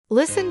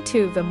Listen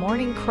to The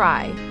Morning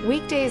Cry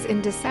weekdays in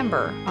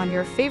December on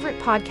your favorite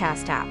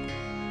podcast app.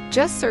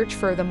 Just search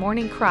for The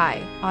Morning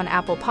Cry on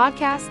Apple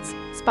Podcasts,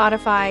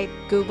 Spotify,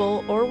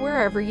 Google, or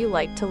wherever you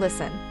like to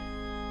listen.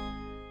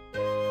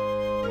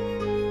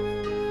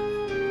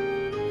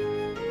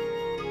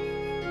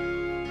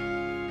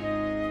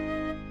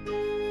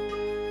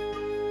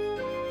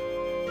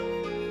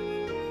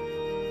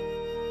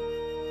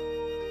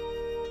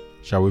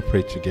 Shall we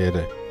pray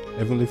together?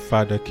 Heavenly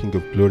Father, King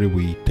of glory,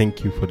 we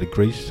thank you for the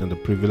grace and the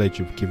privilege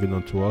you've given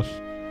unto us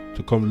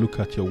to come look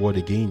at your word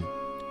again.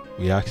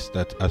 We ask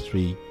that as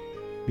we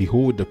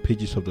behold the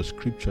pages of the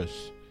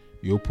scriptures,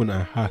 you open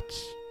our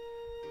hearts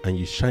and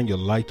you shine your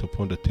light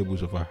upon the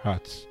tables of our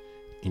hearts.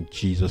 In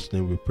Jesus'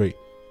 name we pray.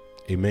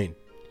 Amen.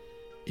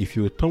 If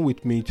you will turn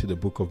with me to the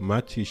book of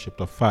Matthew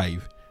chapter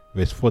 5,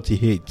 verse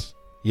 48,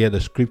 here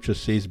the scripture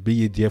says, "Be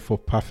ye therefore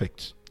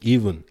perfect,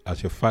 even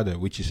as your Father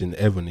which is in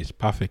heaven is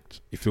perfect."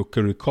 If you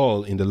can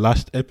recall, in the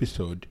last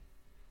episode,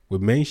 we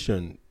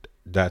mentioned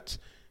that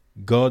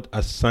God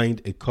has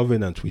signed a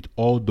covenant with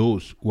all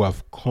those who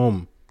have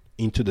come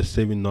into the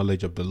saving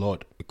knowledge of the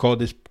Lord. We call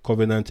this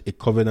covenant a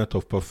covenant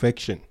of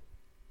perfection.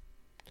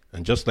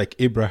 And just like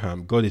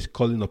Abraham, God is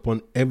calling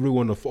upon every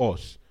one of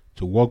us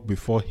to walk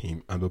before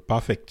him and be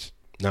perfect.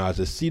 Now, as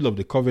a seal of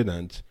the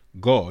covenant,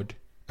 God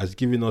has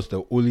given us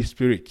the Holy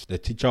Spirit, the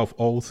teacher of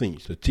all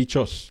things, to teach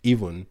us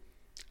even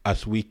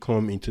as we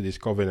come into this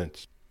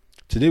covenant.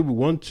 Today we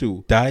want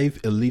to dive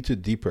a little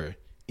deeper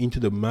into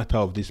the matter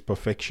of this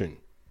perfection,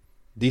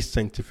 this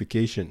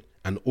sanctification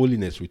and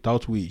holiness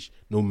without which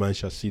no man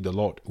shall see the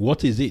Lord.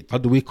 What is it? How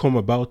do we come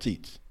about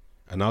it?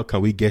 And how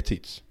can we get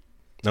it?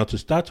 Now, to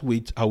start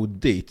with, I would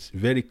state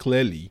very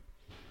clearly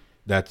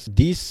that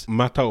this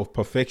matter of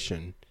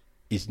perfection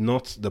is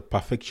not the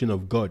perfection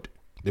of God.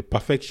 The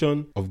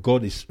perfection of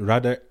God is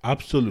rather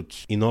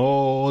absolute in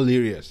all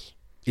areas.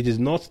 It is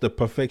not the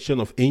perfection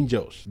of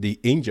angels. The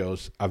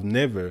angels have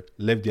never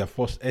left their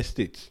first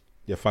estate.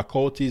 Their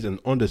faculties and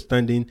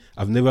understanding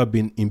have never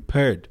been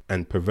impaired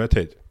and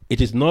perverted.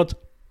 It is not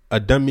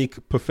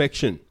Adamic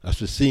perfection,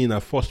 as we see in our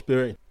first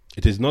parent.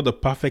 It is not the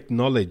perfect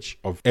knowledge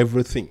of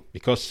everything,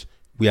 because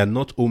we are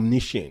not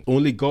omniscient.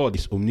 Only God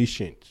is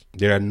omniscient.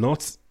 There are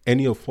not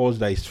any of us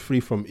that is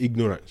free from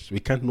ignorance. We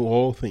can't know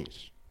all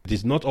things. It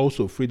is not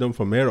also freedom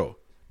from error,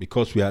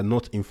 because we are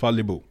not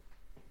infallible.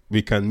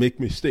 We can make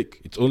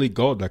mistake. It's only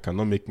God that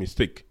cannot make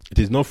mistake. It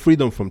is not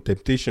freedom from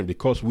temptation,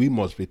 because we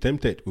must be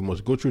tempted. We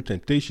must go through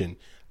temptation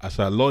as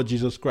our Lord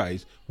Jesus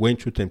Christ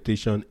went through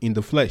temptation in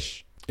the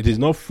flesh. It is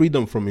not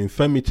freedom from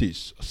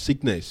infirmities,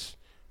 sickness,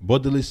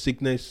 bodily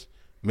sickness,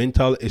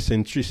 mental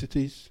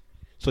eccentricities,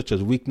 such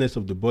as weakness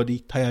of the body,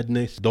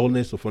 tiredness,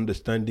 dullness of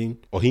understanding,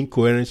 or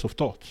incoherence of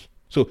thoughts.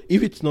 So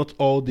if it's not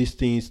all these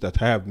things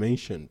that I have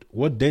mentioned,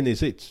 what then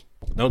is it?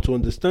 Now, to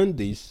understand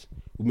this,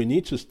 we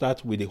need to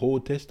start with the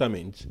Old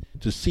Testament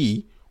to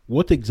see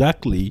what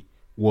exactly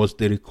was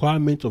the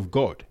requirement of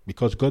God,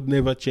 because God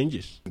never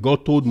changes.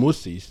 God told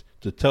Moses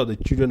to tell the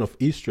children of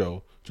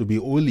Israel to be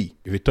holy.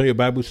 If you turn your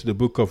Bibles to the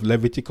book of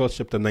Leviticus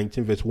chapter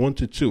 19 verse 1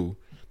 to 2,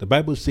 the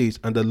Bible says,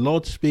 "And the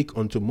Lord spake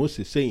unto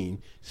Moses,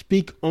 saying,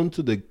 Speak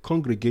unto the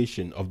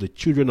congregation of the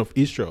children of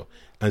Israel,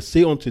 and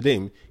say unto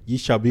them, Ye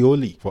shall be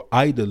holy, for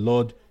I the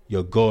Lord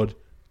your God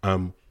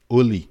am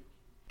holy."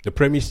 The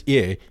premise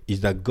here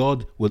is that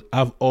God will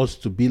have us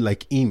to be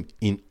like him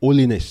in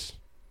holiness.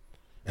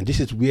 And this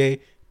is where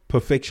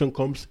perfection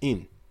comes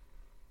in.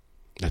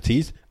 That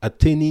is,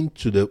 attaining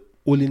to the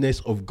holiness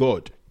of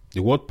God.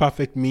 The word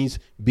perfect means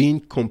being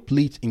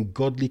complete in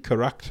godly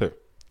character.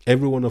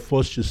 Every one of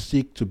us should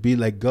seek to be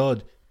like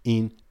God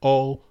in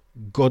all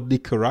godly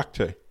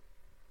character.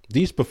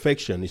 This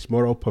perfection is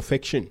moral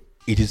perfection.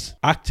 It is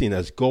acting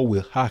as God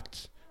will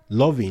act,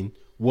 loving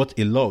what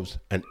he loves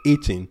and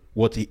hating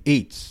what he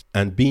hates,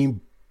 and being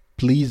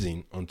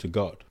pleasing unto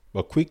God.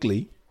 But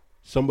quickly,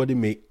 somebody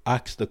may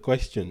ask the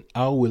question,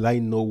 how will I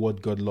know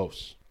what God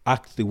loves?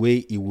 Act the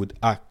way he would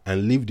act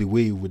and live the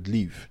way he would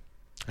live.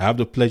 I have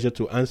the pleasure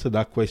to answer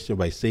that question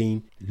by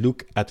saying,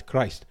 look at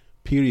Christ,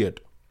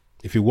 period.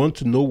 If you want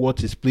to know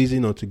what is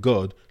pleasing unto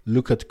God,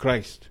 look at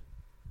Christ.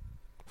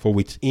 For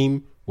with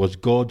him was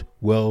God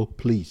well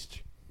pleased.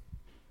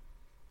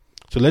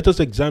 So let us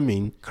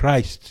examine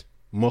Christ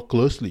more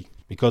closely,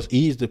 because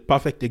he is the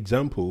perfect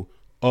example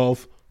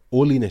of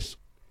holiness.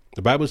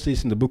 The Bible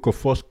says in the book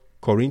of 1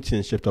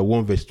 Corinthians chapter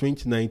 1 verse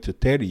 29 to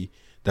 30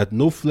 that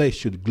no flesh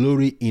should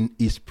glory in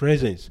his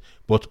presence,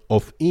 but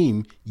of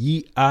him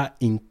ye are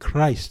in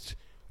Christ,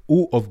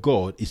 who of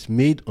God is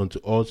made unto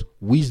us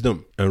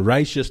wisdom and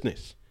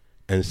righteousness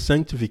and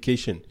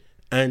sanctification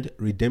and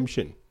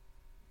redemption.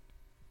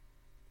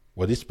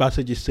 What this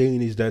passage is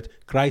saying is that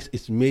Christ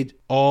is made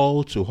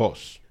all to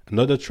us.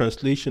 Another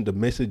translation, the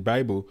Message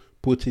Bible,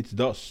 puts it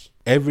thus: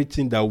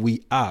 everything that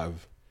we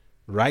have,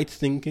 right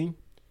thinking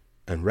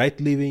and right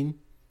living,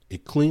 a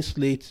clean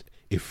slate,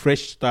 a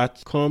fresh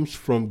start, comes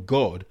from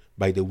God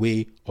by the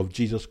way of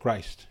Jesus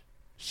Christ.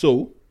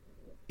 So,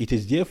 it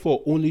is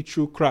therefore only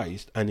through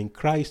Christ and in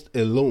Christ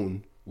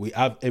alone we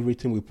have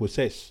everything we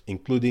possess,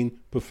 including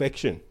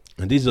perfection.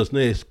 And this does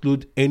not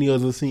exclude any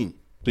other thing.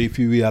 So if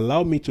you will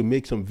allow me to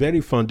make some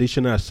very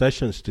foundational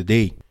assertions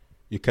today,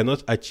 you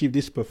cannot achieve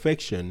this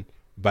perfection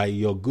by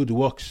your good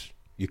works.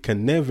 You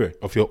can never,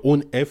 of your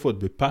own effort,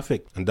 be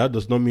perfect. And that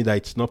does not mean that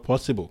it's not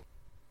possible.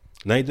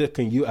 Neither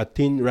can you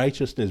attain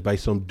righteousness by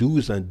some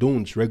do's and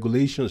don'ts,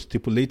 regulations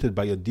stipulated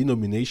by your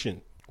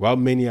denomination. While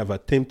many have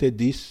attempted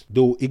this,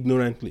 though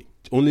ignorantly,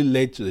 it only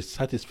led to the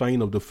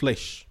satisfying of the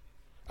flesh,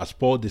 as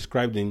Paul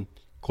described in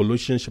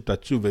Colossians chapter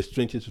 2, verse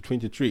 20 to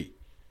 23.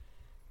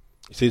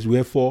 It says,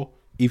 "Wherefore,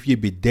 if ye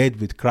be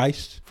dead with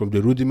Christ from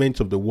the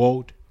rudiments of the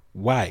world,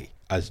 why,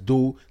 as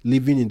though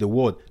living in the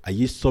world, are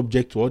ye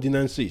subject to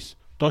ordinances?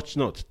 Touch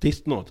not,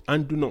 taste not,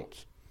 and do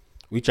not,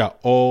 which are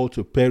all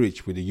to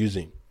perish with the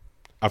using,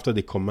 after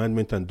the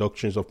commandment and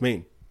doctrines of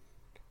men,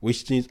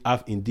 which things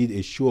have indeed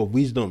a show of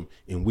wisdom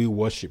in will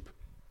worship,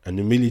 and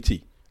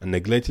humility, and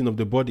neglecting of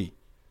the body,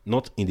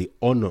 not in the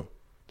honor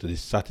to the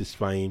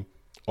satisfying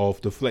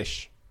of the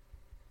flesh."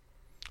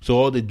 So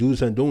all the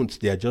do's and don'ts,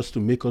 they are just to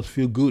make us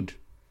feel good,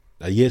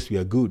 that yes, we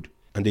are good,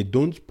 and they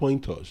don't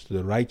point us to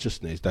the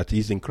righteousness that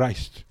is in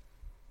Christ.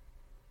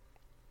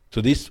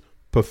 So this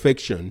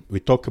perfection we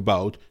talk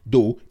about,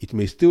 though it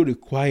may still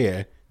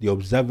require the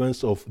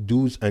observance of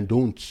do's and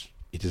don'ts,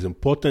 it is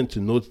important to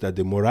note that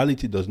the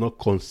morality does not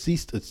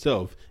consist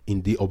itself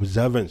in the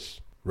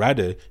observance.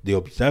 Rather, the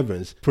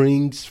observance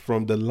springs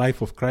from the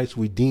life of Christ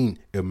within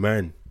a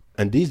man.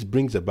 And this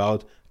brings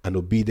about an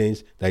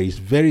obedience that is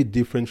very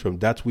different from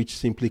that which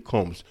simply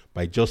comes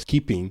by just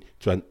keeping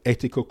to an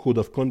ethical code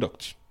of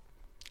conduct.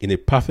 In a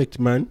perfect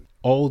man,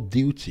 all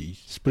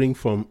duties spring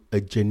from a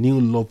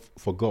genuine love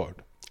for God,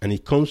 and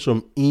it comes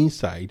from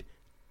inside,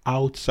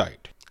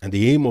 outside. And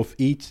the aim of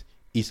it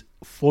is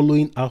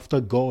following after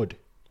God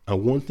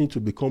and wanting to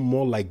become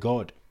more like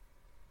God.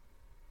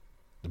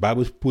 The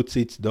Bible puts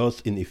it thus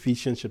in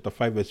Ephesians chapter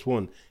 5 verse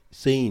 1,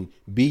 saying,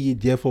 "Be ye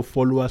therefore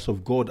followers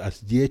of God as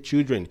dear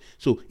children."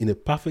 So in a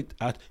perfect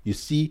act, you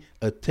see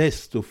a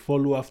test to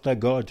follow after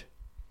God.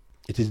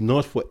 It is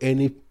not for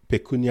any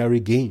pecuniary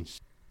gains.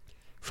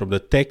 From the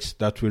text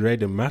that we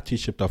read in Matthew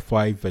chapter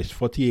 5 verse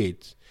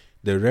 48,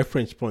 the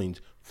reference point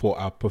for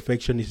our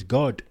perfection is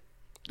God.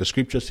 The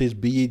scripture says,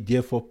 "Be ye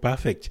therefore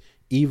perfect,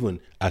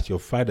 even as your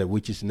Father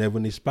which is in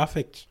heaven is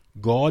perfect."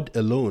 God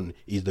alone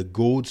is the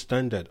gold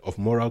standard of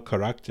moral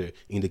character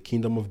in the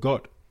kingdom of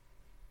God.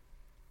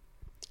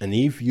 And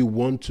if you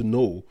want to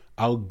know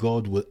how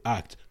God will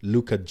act,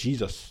 look at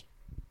Jesus.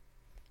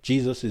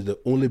 Jesus is the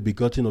only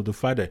begotten of the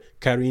Father,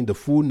 carrying the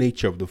full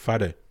nature of the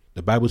Father.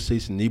 The Bible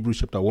says in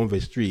Hebrews chapter 1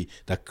 verse 3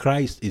 that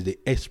Christ is the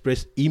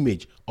express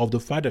image of the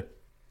Father.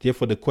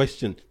 Therefore, the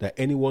question that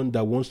anyone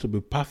that wants to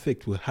be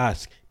perfect will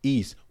ask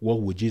is,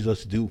 what would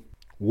Jesus do?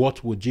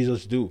 What would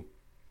Jesus do?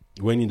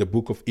 When in the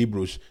book of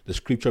Hebrews, the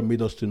scripture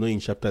made us to know in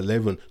chapter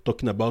 11,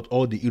 talking about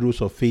all the heroes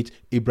of faith,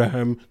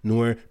 Abraham,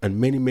 Noah, and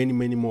many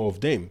more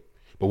of them.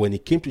 But when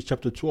it came to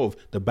chapter 12,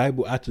 the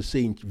Bible had to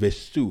say in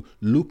verse 2,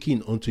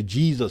 "Looking unto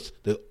Jesus,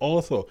 the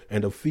author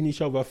and the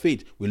finisher of our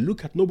faith." We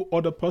look at no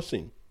other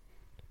person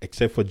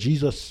except for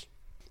Jesus.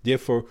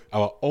 Therefore,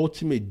 our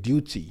ultimate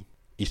duty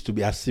is to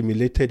be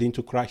assimilated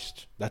into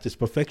Christ. That is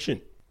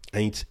perfection.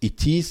 And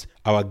it is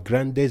our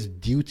grandest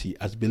duty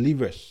as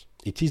believers.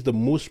 It is the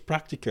most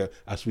practical,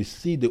 as we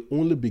see the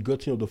only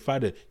begotten of the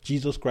Father,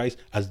 Jesus Christ,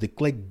 has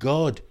declared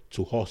God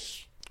to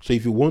us. So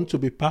if you want to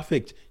be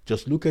perfect,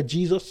 just look at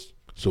Jesus.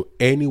 So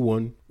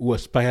anyone who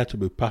aspires to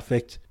be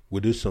perfect will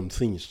do some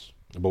things.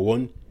 Number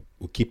one,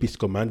 will keep his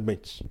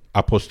commandments.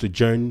 Apostle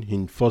John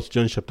in 1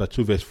 John chapter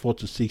 2 verse 4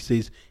 to 6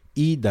 says,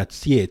 "He that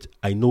saith,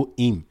 I know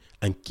him,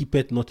 and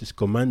keepeth not his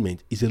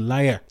commandment, is a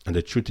liar, and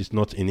the truth is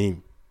not in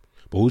him.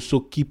 But whoso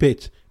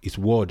keepeth his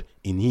word,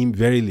 in him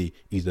verily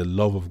is the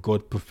love of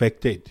God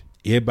perfected.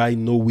 Hereby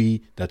know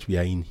we that we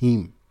are in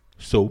him."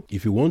 So,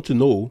 if you want to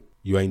know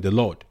you are in the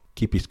Lord,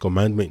 keep his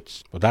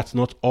commandments. But that's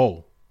not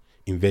all.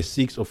 In verse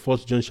 6 of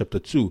 1 John chapter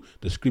 2,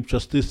 the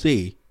scriptures still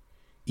say,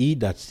 "He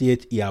that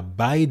saith he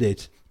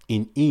abideth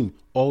in him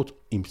ought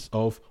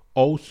himself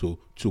also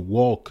to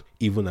walk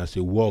even as he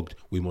walked."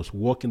 We must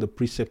walk in the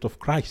precept of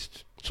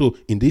Christ. So,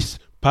 in this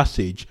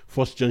passage,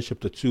 1 John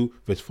chapter 2,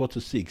 verse 4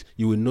 to 6,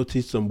 you will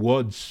notice some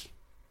words.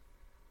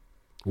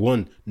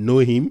 1, know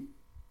him.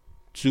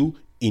 2,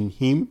 in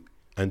him.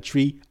 And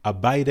 3,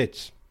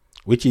 abideth,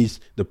 which is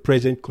the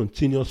present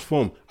continuous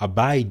form,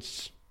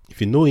 abides.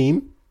 If you know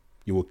him,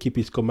 you will keep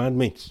his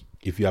commandments.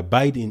 If you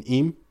abide in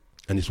him,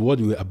 and his word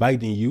will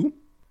abide in you,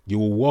 you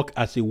will walk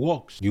as he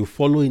walks. You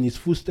follow in his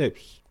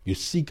footsteps. You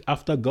seek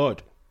after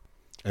God.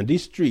 And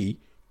these 3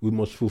 we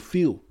must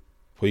fulfill.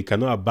 For you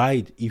cannot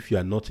abide if you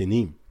are not in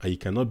him, and you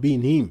cannot be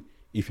in him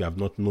if you have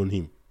not known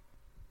him.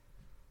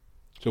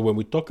 So when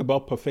we talk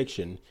about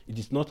perfection, it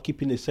is not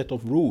keeping a set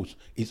of rules.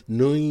 It's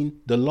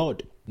knowing the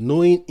Lord,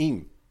 knowing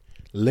him,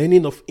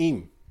 learning of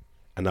him,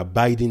 and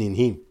abiding in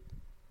him.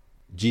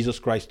 Jesus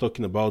Christ,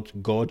 talking about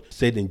God,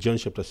 said in John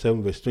chapter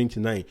 7 verse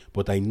 29,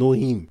 "But I know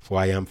him, for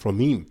I am from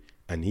him,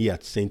 and he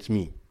hath sent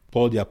me."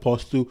 Paul the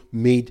Apostle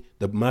made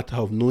the matter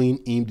of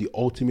knowing him the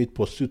ultimate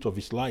pursuit of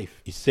his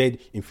life. He said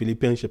in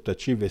Philippians chapter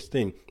 3 verse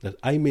 10, that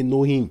I may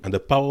know him and the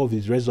power of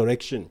his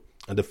resurrection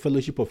and the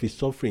fellowship of his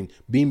suffering,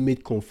 being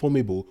made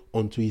conformable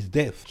unto his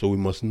death. So we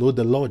must know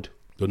the Lord.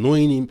 The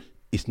knowing him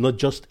is not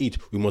just it.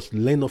 We must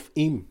learn of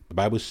him. The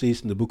Bible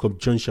says in the book of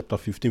John chapter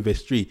 15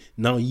 verse 3,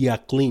 now ye are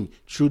clean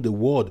through the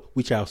word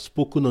which I have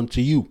spoken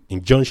unto you.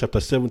 In John chapter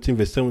 17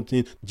 verse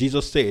 17,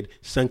 Jesus said,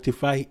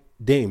 sanctify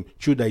them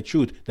through thy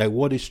truth. Thy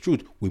word is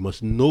truth. We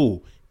must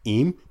know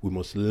him. We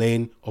must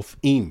learn of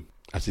him.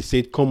 As he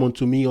said, come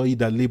unto me, all ye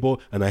that labor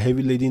and are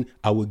heavy laden,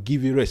 I will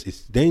give you rest.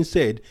 It then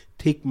said,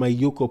 take my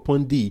yoke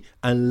upon thee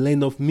and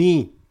learn of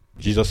me.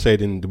 Jesus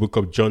said in the book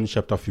of John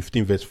chapter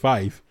 15 verse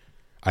 5,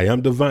 I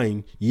am the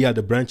vine, ye are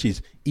the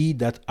branches, he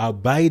that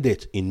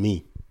abideth in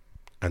me,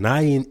 and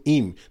I in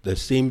him, the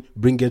same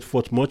bringeth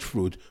forth much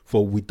fruit,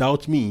 for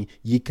without me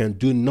ye can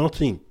do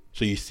nothing.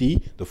 So you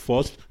see, the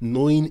first,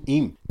 knowing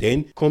him,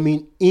 then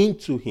coming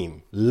into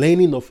him,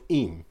 learning of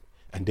him,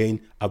 and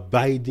then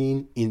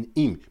abiding in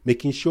him,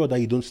 making sure that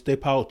you don't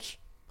step out.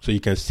 So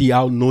you can see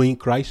how knowing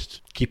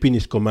Christ, keeping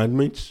his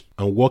commandments,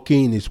 and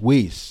walking in his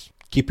ways,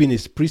 keeping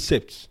his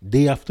precepts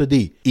day after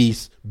day,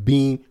 is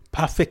being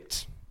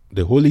perfect.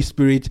 The Holy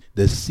Spirit,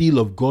 the seal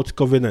of God's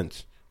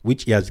covenant,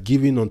 which he has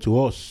given unto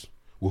us,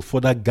 will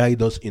further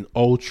guide us in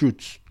all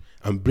truth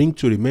and bring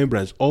to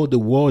remembrance all the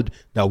word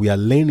that we are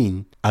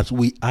learning as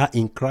we are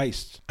in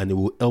Christ, and it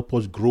will help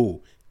us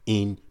grow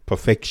in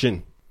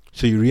perfection.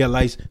 So you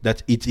realize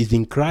that it is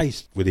in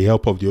Christ with the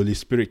help of the Holy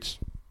Spirit.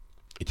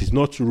 It is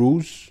not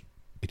rules.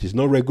 It is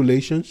not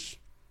regulations.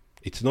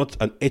 It's not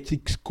an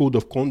ethics code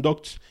of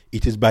conduct.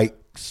 It is by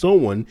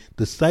someone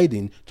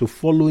deciding to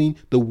following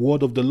the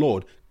word of the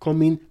Lord,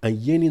 coming and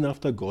yearning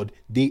after God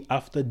day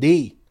after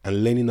day,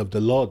 and learning of the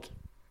Lord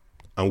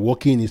and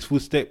walking in his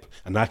footsteps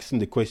and asking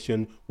the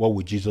question, what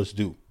would Jesus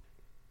do?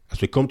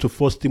 As we come to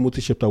 1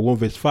 Timothy chapter 1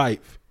 verse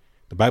 5,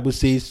 the Bible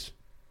says,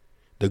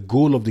 the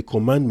goal of the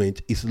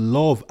commandment is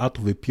love out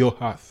of a pure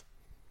heart,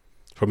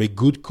 from a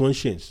good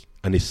conscience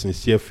and a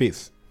sincere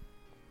faith.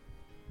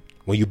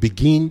 When you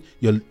begin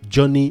your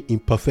journey in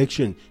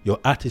perfection, your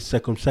heart is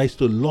circumcised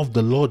to love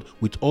the Lord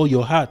with all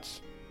your heart,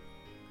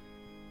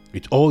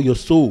 with all your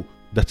soul,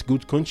 that's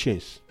good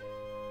conscience,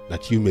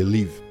 that you may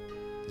live.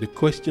 The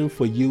question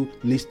for you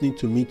listening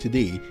to me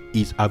today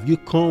is, have you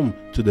come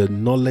to the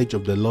knowledge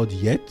of the Lord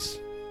yet?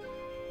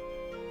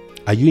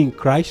 Are you in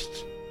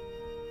Christ?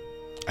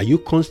 Are you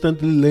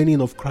constantly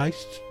learning of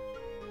Christ?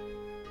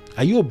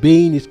 Are you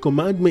obeying his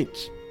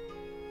commandments?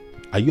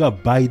 Are you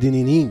abiding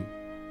in him?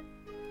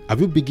 Have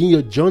you begun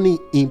your journey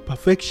in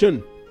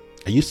perfection?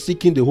 Are you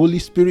seeking the Holy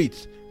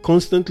Spirit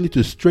constantly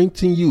to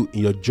strengthen you in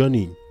your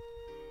journey?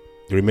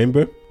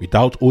 Remember,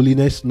 without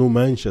holiness, no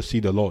man shall see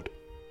the Lord.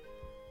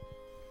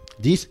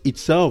 This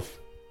itself,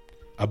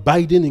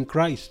 abiding in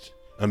Christ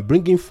and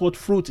bringing forth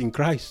fruit in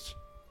Christ,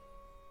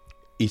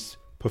 is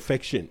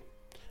perfection.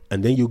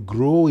 And then you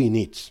grow in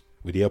it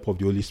with the help of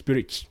the Holy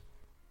Spirit.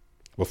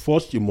 But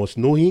first, you must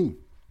know him.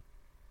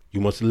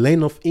 You must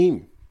learn of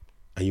him.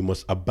 And you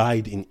must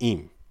abide in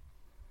him.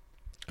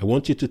 I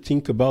want you to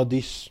think about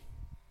this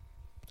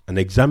and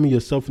examine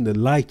yourself in the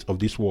light of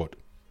this word.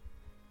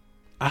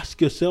 Ask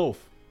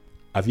yourself,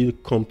 have you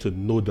come to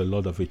know the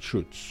Lord of a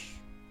truth?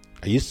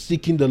 Are you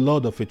seeking the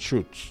Lord of a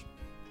truth?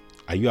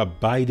 Are you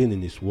abiding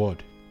in his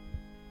word?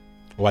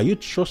 Or are you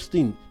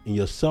trusting in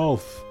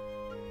yourself,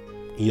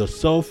 in your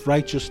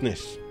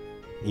self-righteousness,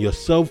 in your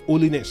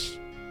self-holiness,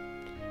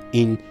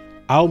 in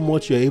how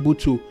much you're able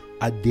to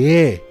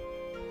adhere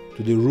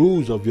to the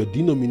rules of your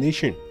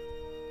denomination,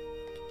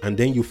 and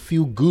then you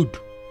feel good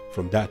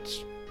from that?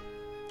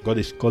 God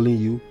is calling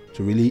you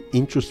to really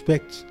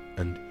introspect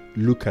and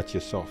look at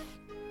yourself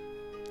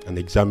and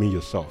examine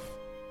yourself.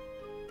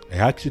 I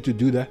ask you to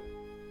do that,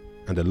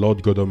 and the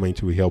Lord God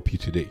Almighty will help you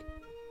today.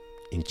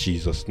 In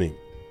Jesus' name.